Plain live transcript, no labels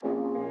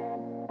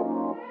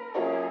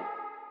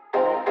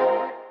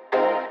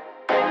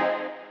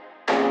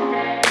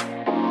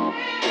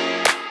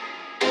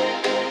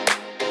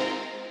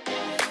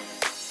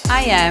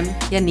I am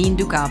Janine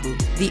Dukabu,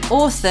 the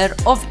author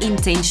of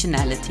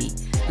Intentionality,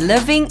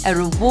 Living a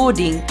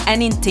Rewarding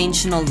and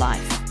Intentional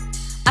Life.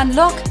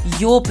 Unlock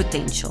your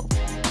potential.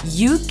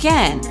 You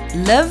can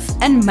live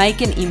and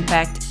make an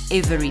impact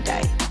every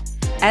day.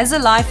 As a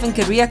life and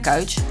career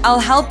coach, I'll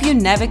help you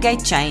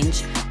navigate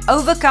change,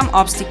 overcome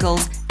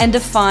obstacles, and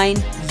define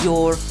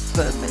your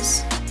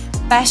purpose.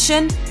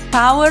 Passion,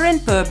 power,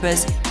 and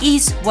purpose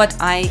is what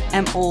I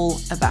am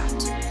all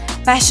about.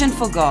 Passion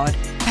for God,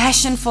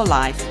 passion for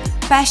life,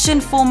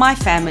 passion for my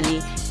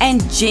family,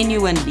 and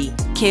genuinely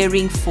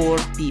caring for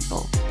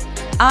people.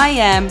 I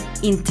am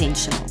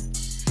intentional.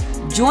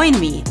 Join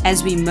me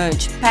as we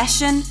merge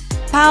passion,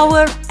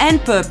 power, and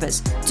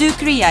purpose to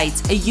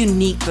create a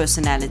unique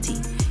personality,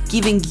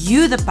 giving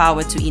you the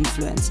power to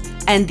influence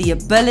and the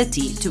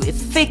ability to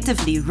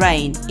effectively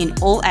reign in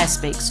all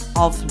aspects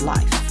of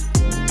life.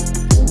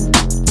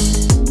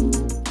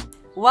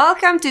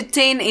 Welcome to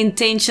 10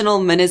 Intentional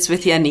Minutes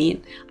with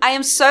Janine. I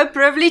am so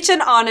privileged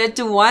and honored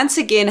to once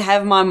again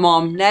have my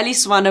mom, Nelly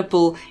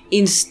Swanepoel,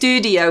 in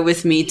studio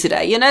with me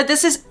today. You know,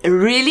 this is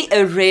really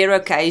a rare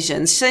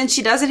occasion. Since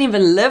she doesn't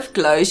even live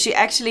close, she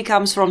actually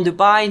comes from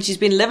Dubai and she's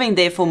been living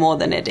there for more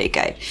than a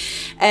decade.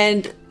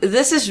 And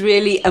this is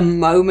really a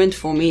moment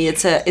for me.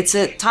 It's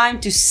a time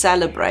to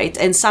celebrate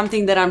and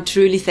something that I'm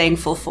truly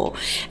thankful for.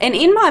 And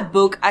in my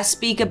book, I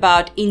speak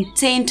about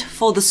intent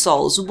for the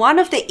souls, one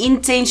of the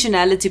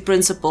intentionality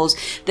principles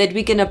that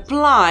we can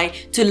apply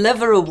to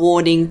live a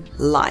rewarding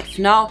life.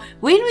 Now,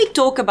 when we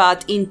talk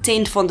about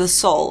intent for the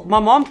soul, my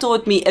mom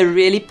taught me a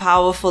really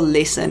powerful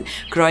lesson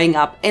growing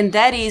up, and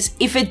that is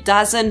if it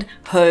doesn't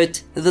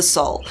hurt the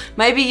soul.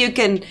 Maybe you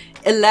can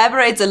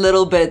elaborate a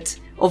little bit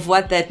of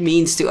what that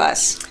means to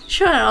us.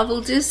 Sure, I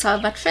will do so.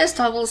 But first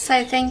I will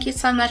say thank you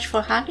so much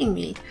for having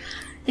me.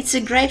 It's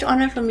a great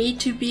honor for me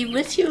to be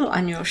with you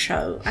on your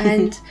show.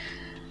 And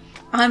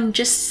I'm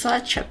just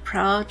such a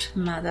proud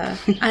mother.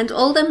 And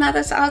all the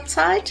mothers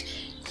outside,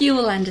 you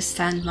will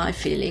understand my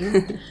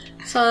feeling.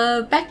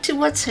 So back to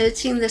what's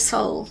hurting the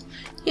soul.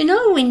 You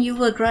know, when you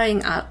were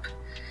growing up,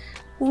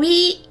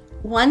 we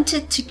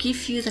wanted to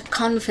give you the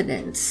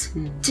confidence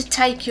to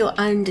take your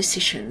own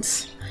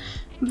decisions.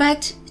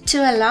 But to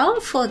allow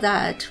for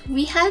that,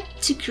 we had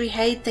to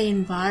create the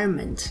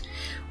environment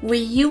where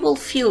you will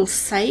feel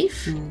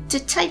safe to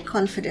take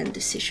confident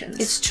decisions.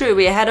 It's true.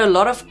 We had a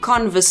lot of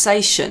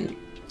conversation.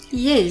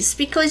 Yes,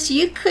 because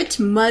you could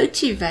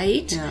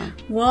motivate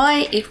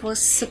why it was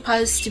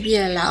supposed to be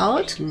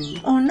allowed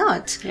or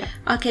not. Yeah.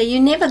 Okay,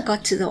 you never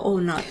got to the or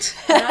not.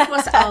 That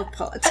was our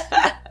part.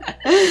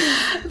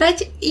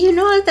 But you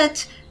know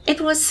that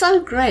it was so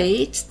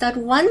great that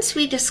once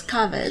we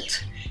discovered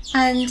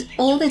and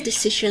all the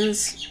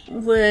decisions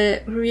were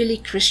really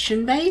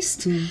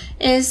Christian-based,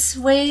 is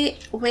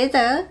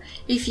whether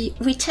if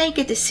we take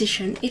a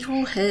decision, it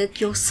will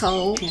hurt your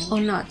soul or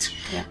not.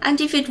 Yeah.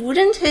 And if it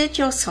wouldn't hurt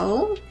your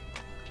soul,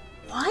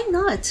 why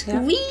not?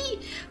 Yeah. We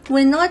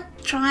were not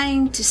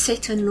trying to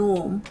set a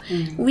norm.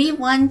 We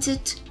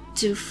wanted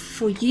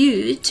for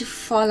you to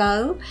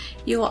follow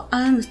your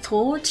own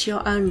thoughts,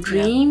 your own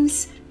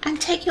dreams,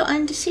 and take your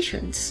own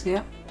decisions.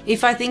 Yeah.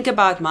 If I think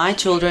about my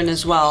children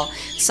as well,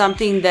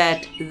 something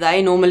that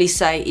they normally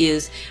say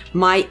is,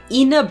 my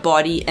inner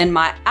body and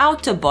my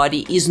outer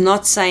body is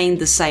not saying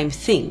the same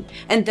thing.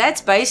 And that's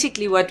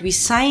basically what we're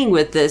saying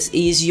with this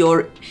is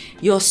your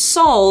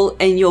soul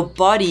and your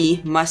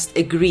body must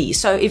agree.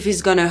 So if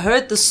it's going to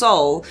hurt the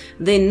soul,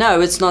 then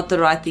no, it's not the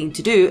right thing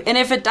to do. And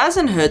if it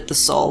doesn't hurt the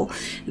soul,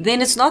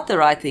 then it's not the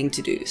right thing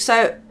to do.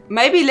 So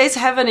maybe let's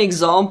have an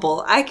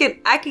example. I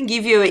can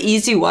give you an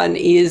easy one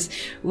is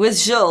with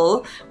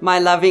Gilles, my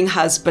loving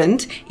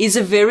husband, is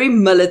a very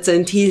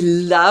militant. He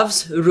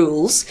loves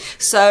rules.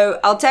 So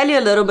I'll tell you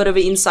a little bit of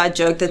an inside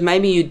joke that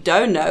maybe you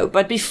don't know.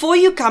 But before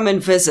you come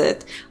and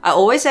visit, I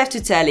always have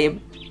to tell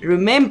him,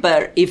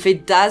 remember, if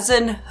it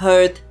doesn't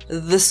hurt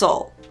the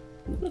soul.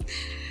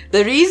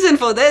 The reason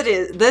for that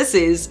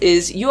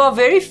is you are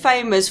very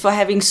famous for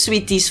having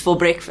sweeties for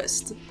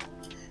breakfast.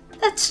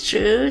 That's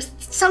true.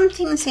 Some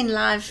things in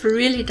life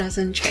really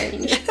doesn't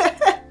change.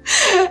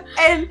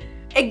 And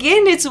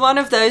again, it's one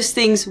of those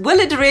things, will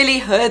it really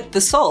hurt the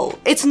soul?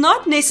 It's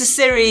not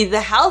necessarily the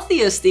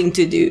healthiest thing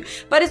to do,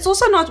 but it's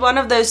also not one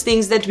of those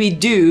things that we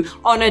do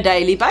on a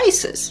daily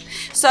basis.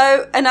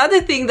 So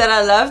another thing that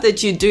I love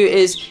that you do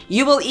is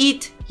you will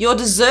eat your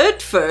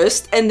dessert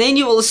first and then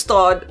you will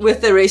start with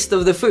the rest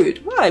of the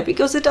food. Why?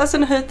 Because it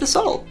doesn't hurt the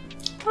soul.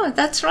 Oh,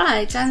 that's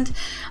right. And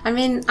I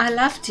mean, I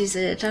love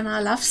dessert and I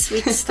love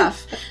sweet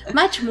stuff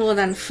much more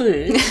than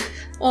food.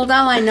 Although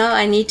I know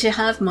I need to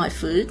have my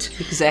food.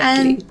 Exactly.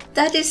 And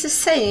that is the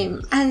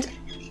same. And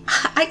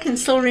I can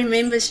still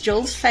remember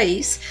Joel's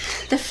face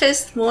the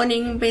first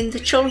morning when the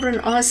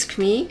children asked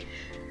me,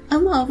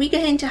 Oma, are we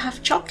going to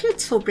have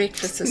chocolates for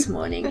breakfast this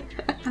morning?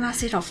 And I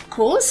said, of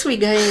course we're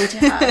going to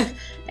have.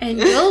 And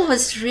Joel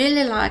was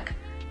really like,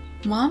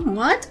 Mom,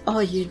 what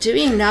are you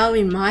doing now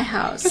in my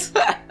house?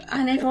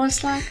 And it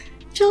was like,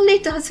 Julie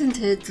doesn't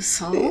hurt the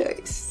soul.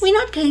 Yes. We're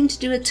not going to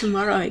do it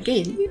tomorrow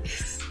again.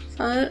 Yes.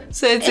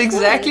 So it's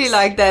exactly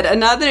like that.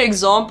 Another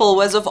example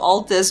was of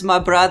Altus, my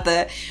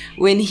brother,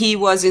 when he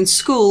was in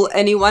school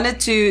and he wanted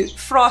to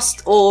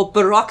frost or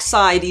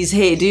peroxide his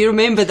hair. Do you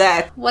remember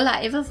that? Will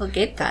I ever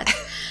forget that?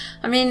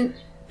 I mean,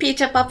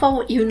 Peter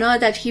Papa, you know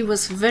that he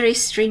was very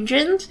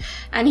stringent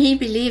and he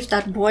believed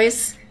that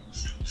boys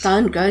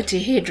don't go to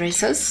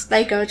hairdressers.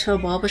 They go to a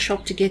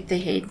barbershop to get their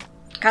hair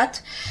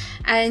cut.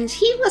 And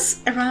he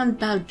was around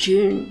about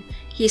June.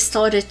 He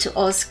started to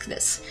ask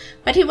this.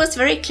 But he was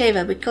very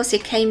clever because he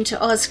came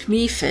to ask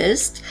me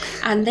first.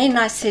 And then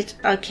I said,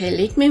 okay,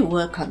 let me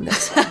work on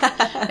this one.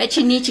 But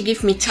you need to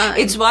give me time.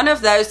 It's one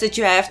of those that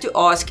you have to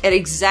ask at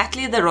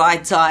exactly the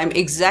right time,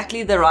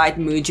 exactly the right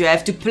mood. You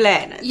have to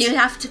plan it. You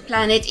have to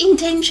plan it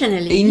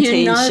intentionally.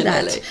 You know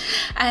that.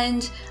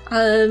 And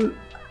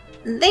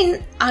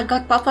then I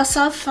got Papa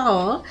so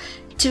far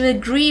to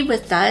agree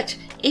with that.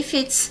 If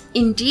it's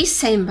in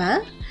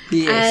December,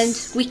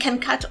 yes, and we can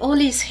cut all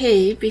his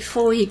hair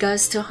before he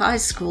goes to high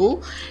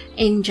school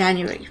in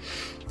January.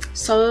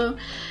 So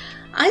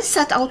I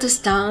sat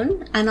Altus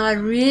down and I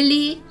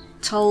really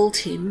told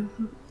him,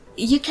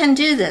 you can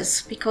do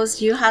this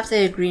because you have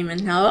the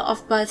agreement now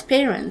of both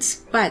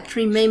parents. But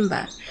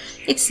remember,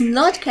 it's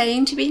not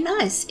going to be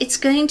nice. It's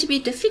going to be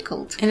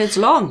difficult. And it's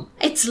long.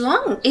 It's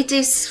long. It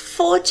is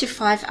 4 to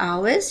 5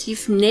 hours.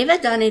 You've never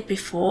done it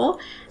before.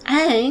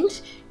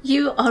 And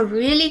you are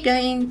really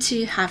going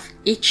to have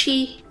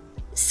itchy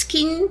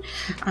skin.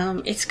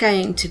 It's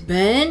going to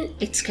burn.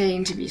 It's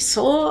going to be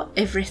sore,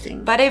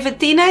 everything. But if a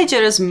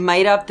teenager has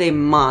made up their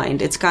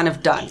mind, it's kind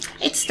of done.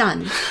 It's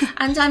done.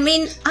 And I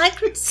mean, I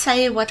could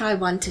say what I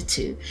wanted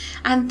to.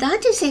 And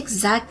that is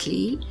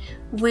exactly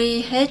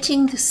where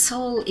hurting the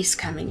soul is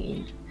coming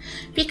in.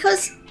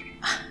 Because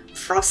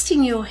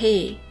frosting your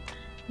hair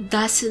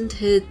doesn't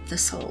hurt the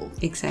soul.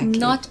 Exactly.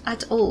 Not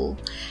at all.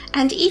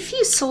 And if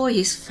you saw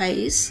his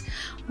face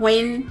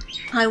when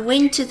I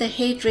went to the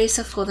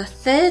hairdresser for the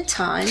third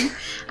time,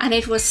 and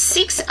it was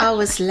 6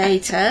 hours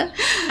later,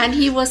 and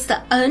he was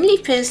the only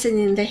person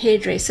in the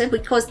hairdresser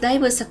because they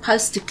were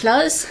supposed to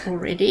close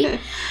already,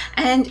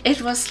 and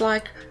it was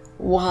like,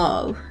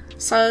 wow.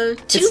 So 2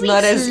 weeks later, it's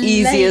not as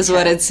easy as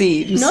what it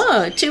seems.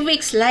 No, 2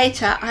 weeks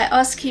later, I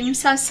asked him,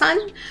 so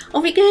son,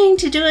 are we going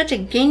to do it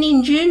again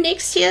in June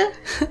next year?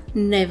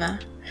 Never.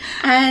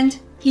 And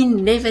he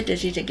never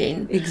did it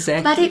again.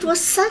 Exactly. But it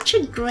was such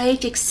a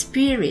great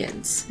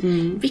experience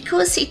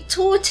because it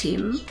taught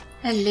him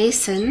a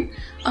lesson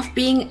of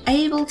being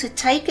able to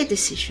take a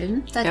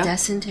decision that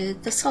doesn't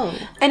hurt the soul.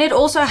 And it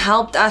also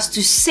helped us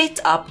to set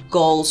up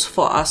goals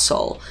for our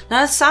soul.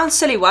 Now, it sounds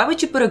silly. Why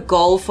would you put a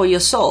goal for your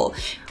soul?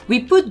 We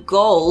put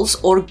goals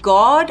or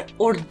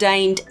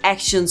God-ordained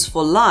actions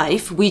for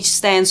life, which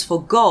stands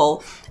for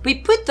goal. We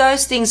put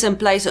those things in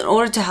place in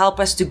order to help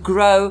us to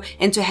grow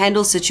and to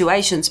handle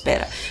situations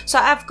better. So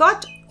I've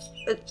got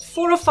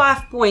 4 or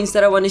 5 points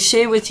that I want to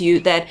share with you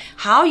that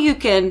how you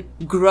can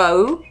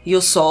grow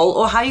your soul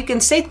or how you can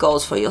set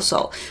goals for your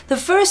soul. The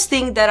first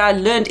thing that I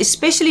learned,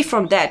 especially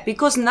from that,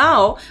 because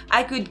now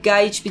I could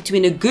gauge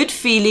between a good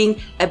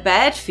feeling, a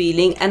bad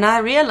feeling, and I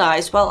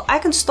realized, well, I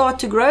can start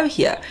to grow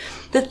here.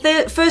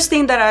 The first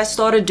thing that I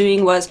started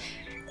doing was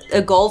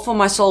a goal for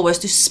my soul was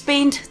to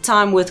spend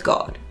time with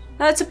God.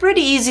 Now, it's a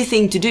pretty easy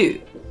thing to do,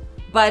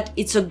 but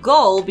it's a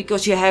goal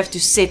because you have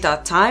to set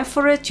out time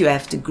for it. You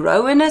have to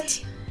grow in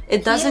it.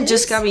 It doesn't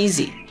just come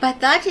easy. But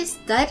that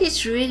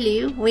is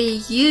really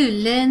where you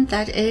learn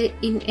that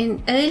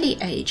in early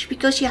age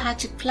because you had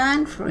to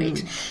plan for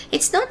it.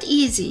 It's not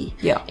easy.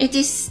 Yeah. It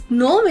is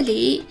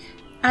normally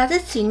other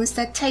things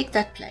that take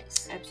that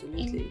place.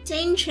 Absolutely.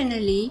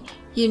 Intentionally,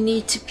 you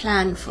need to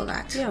plan for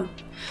that. Yeah.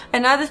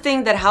 Another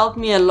thing that helped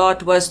me a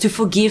lot was to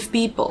forgive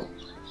people.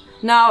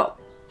 Now,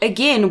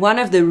 again, one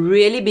of the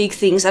really big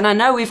things, and I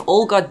know we've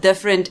all got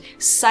different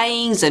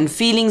sayings and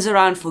feelings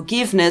around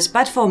forgiveness,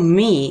 but for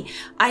me,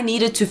 I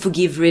needed to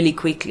forgive really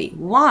quickly.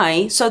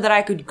 Why? So that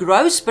I could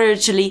grow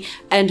spiritually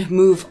and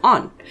move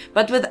on.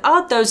 But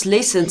without those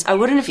lessons, I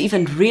wouldn't have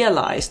even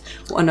realized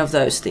one of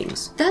those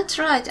things. That's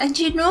right. And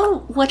you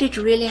know what it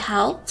really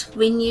helped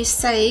when you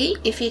say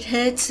if it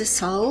hurts the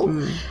soul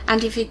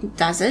and if it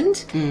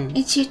doesn't,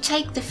 it's you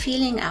take the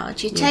feeling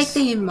out, you take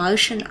the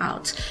emotion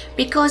out,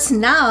 because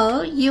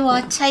now you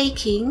are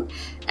taking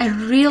a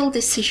real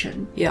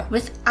decision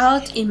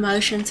without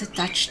emotions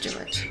attached to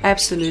it.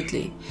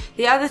 Absolutely.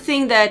 The other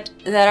thing that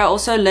I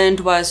also learned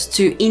was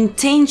to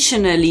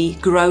intentionally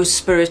grow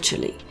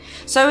spiritually.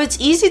 So it's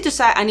easy to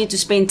say I need to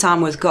spend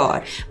time with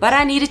God, but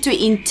I needed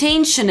to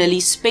intentionally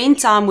spend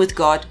time with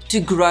God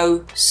to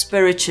grow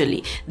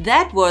spiritually.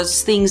 That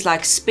was things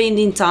like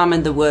spending time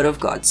in the Word of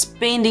God,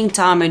 spending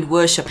time in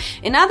worship.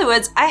 In other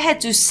words, I had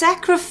to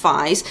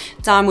sacrifice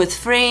time with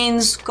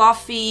friends,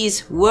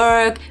 coffees,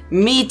 work,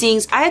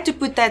 meetings. I had to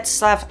put that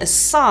stuff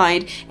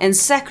aside and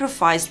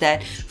sacrifice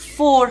that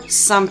for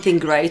something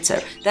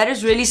greater. That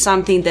is really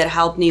something that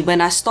helped me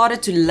when I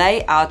started to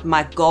lay out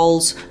my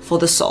goals for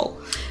the soul.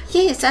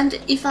 Yes, and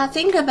if I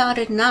think about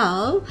it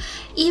now,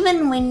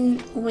 even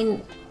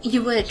when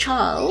you were a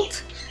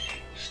child,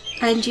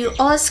 and you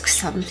ask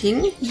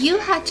something, you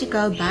had to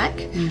go back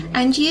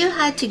and you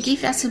had to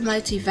give us a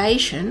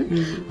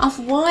motivation of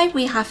why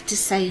we have to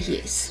say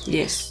yes.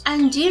 Yes.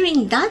 And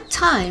during that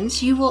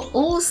times, you were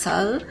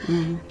also,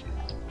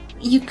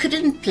 you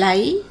couldn't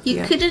play,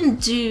 you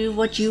couldn't do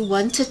what you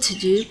wanted to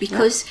do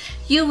because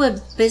you were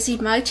busy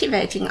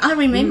motivating. I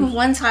remember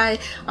once I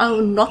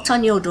knocked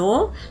on your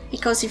door,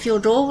 because if your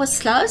door was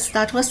closed,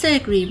 that was the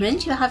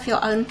agreement, you have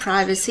your own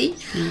privacy.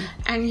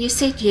 And you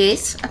said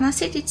yes, and I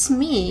said, it's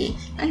me.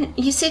 And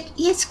you said,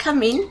 yes,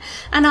 come in.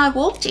 And I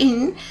walked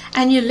in,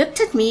 and you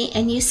looked at me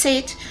and you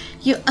said,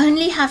 you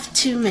only have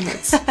 2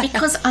 minutes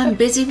because I'm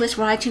busy with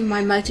writing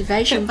my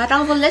motivation, but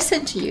I will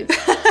listen to you.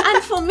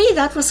 And for me,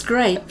 that was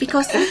great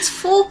because that's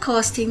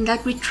forecasting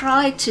that we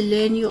tried to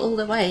learn you all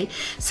the way.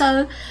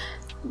 So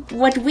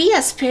what we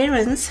as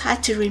parents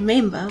had to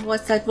remember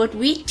was that what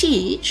we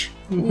teach,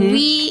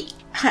 we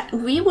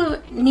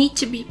will need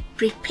to be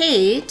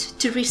prepared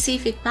to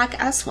receive it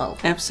back as well.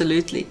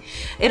 Absolutely.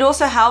 It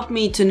also helped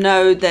me to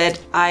know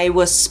that I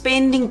was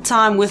spending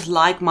time with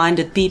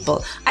like-minded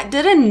people. I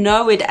didn't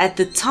know it at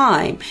the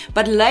time,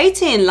 but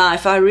later in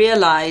life I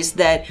realized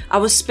that I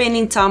was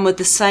spending time with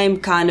the same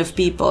kind of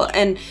people.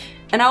 And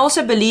I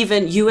also believe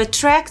in you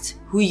attract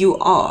who you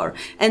are.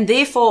 And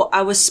therefore,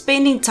 I was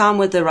spending time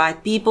with the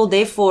right people.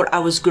 Therefore, I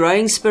was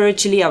growing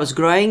spiritually. I was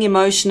growing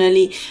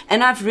emotionally.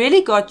 And I've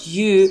really got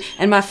you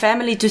and my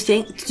family to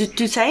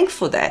thank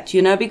for that,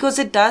 you know, because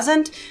it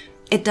doesn't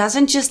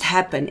just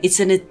happen. It's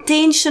an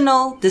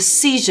intentional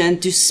decision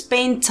to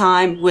spend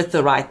time with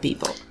the right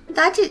people.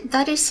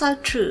 That is so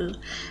true.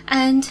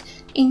 And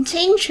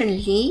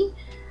intentionally,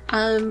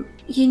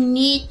 you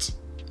need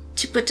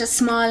to put a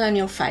smile on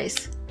your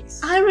face.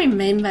 I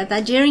remember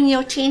that during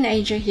your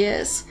teenager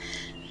years,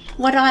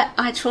 what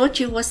I taught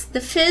you was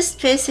the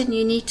first person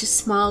you need to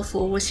smile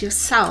for was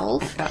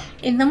yourself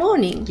in the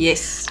morning.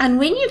 Yes. And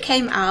when you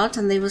came out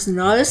and there was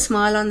no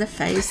smile on the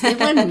face, there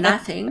was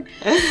nothing,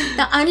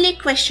 the only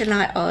question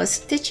I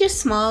asked, did you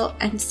smile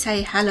and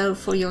say hello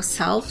for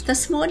yourself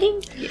this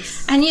morning?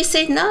 Yes. And you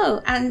said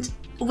no. And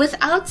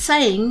without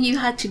saying, you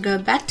had to go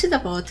back to the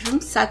bathroom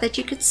so that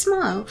you could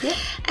smile. Yeah.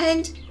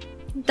 And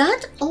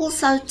that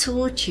also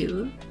taught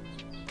you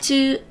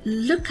to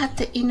look at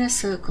the inner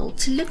circle,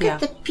 to look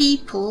at the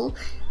people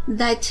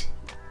that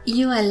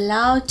you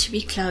allow to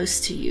be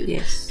close to you.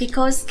 Yes.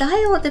 Because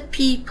they are the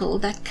people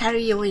that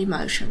carry your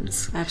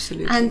emotions.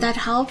 Absolutely. And that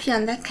help you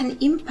and that can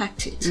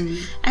impact it.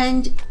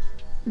 And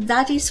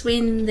that is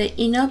when the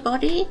inner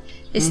body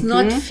is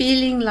not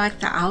feeling like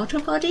the outer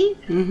body.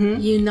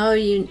 You know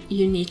you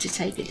need to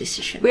take a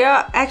decision. We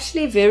are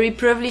actually very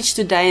privileged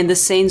today in the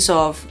sense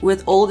of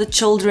with all the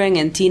children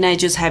and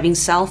teenagers having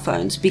cell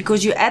phones,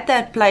 because you're at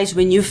that place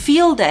when you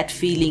feel that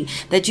feeling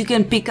that you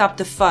can pick up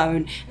the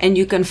phone and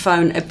you can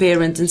phone a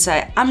parent and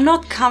say, I'm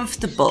not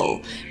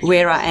comfortable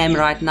where I am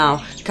right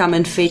now. Come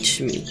and fetch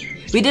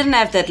me. We didn't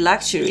have that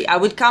luxury. I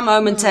would come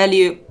home and tell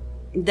you,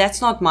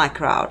 that's not my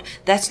crowd.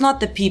 That's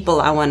not the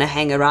people I want to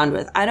hang around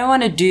with. I don't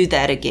want to do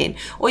that again.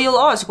 Or you'll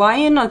ask, why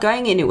are you not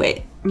going anywhere?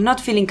 I'm not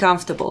feeling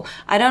comfortable.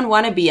 I don't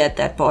want to be at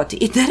that party.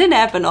 It didn't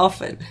happen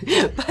often,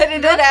 but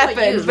it did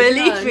happen.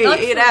 Believe me,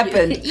 it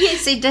happened.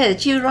 Yes, it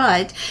did. You're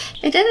right.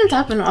 It didn't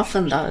happen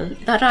often though,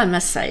 that I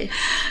must say,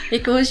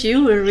 because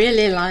you were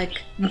really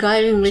like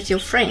going with your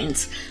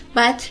friends,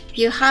 but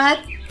you had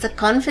the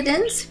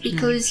confidence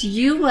because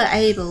you were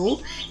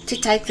able to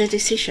take the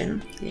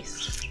decision.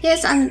 Yes.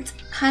 Yes, and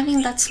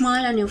having that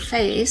smile on your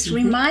face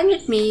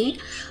reminded me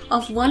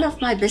of one of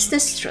my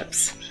business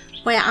trips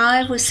where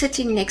I was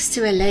sitting next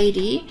to a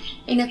lady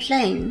in a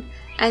plane,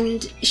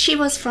 and she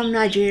was from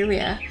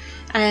Nigeria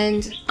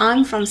and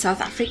I'm from South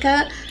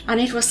Africa,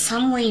 and it was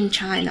somewhere in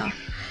China,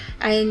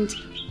 and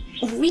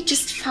we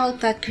just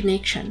felt that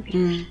connection.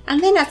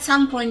 And then at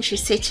some point she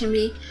said to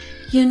me,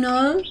 you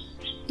know,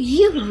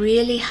 you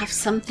really have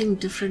something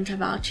different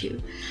about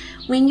you.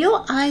 When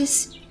your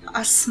eyes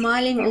are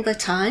smiling all the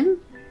time,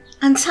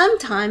 and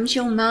sometimes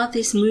your mouth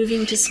is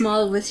moving to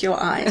smile with your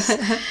eyes.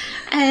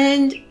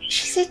 And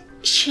she said,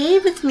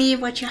 share with me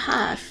what you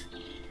have.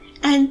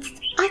 And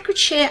I could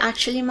share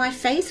actually my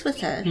faith with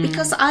her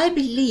because I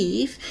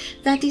believe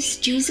that it's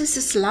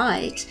Jesus'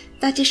 light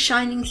that is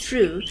shining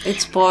through.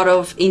 It's part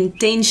of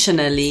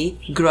intentionally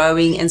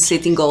growing and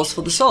setting goals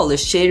for the soul,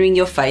 is sharing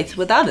your faith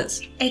with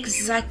others.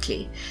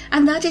 Exactly.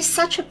 And that is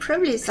such a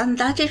privilege, and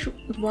that is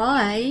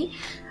why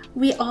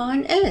we are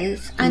on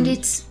earth, and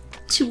it's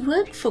to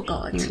work for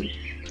God.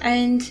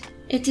 And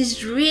it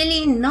is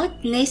really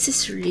not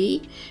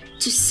necessary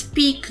to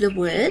speak the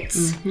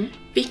words,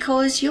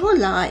 because your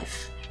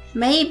life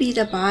may be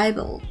the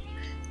Bible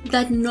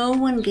that no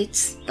one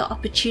gets the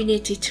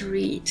opportunity to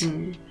read.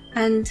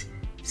 And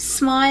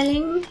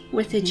smiling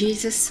with a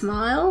Jesus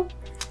smile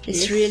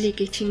is really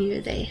getting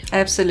you there.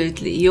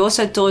 Absolutely. You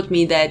also taught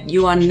me that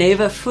you are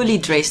never fully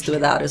dressed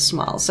without a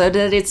smile, so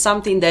that it's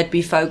something that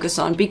we focus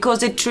on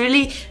because it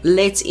truly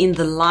lets in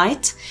the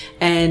light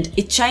and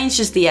it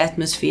changes the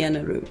atmosphere in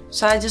a room.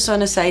 So I just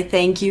want to say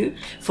thank you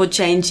for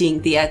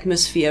changing the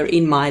atmosphere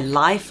in my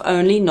life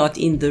only, not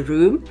in the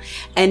room,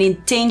 and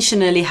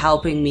intentionally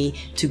helping me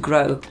to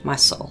grow my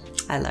soul.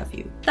 I love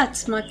you.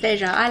 That's my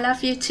pleasure. I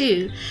love you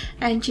too.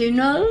 And you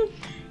know,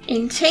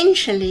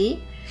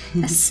 intentionally,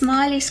 a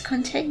smile is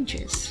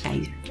contagious.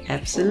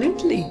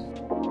 Absolutely.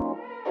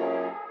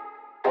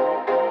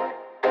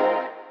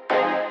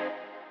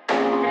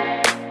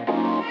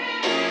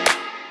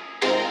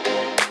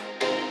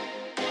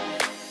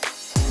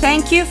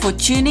 Thank you for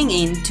tuning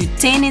in to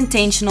 10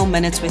 Intentional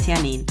Minutes with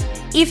Janine.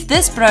 If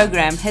this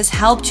program has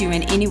helped you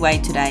in any way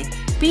today,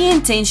 be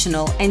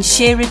intentional and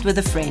share it with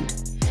a friend.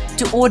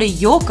 To order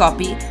your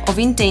copy of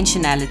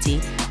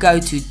Intentionality, go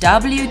to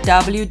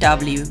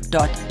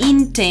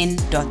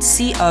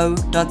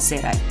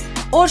www.inten.co.za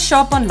or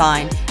shop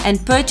online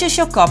and purchase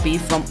your copy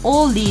from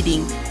all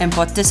leading and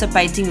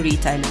participating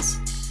retailers.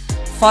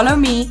 Follow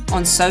me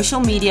on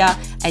social media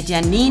at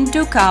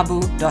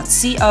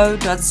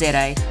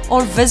janinedukabu.co.za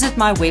or visit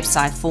my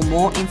website for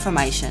more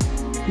information.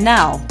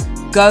 Now,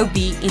 go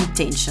be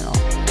intentional.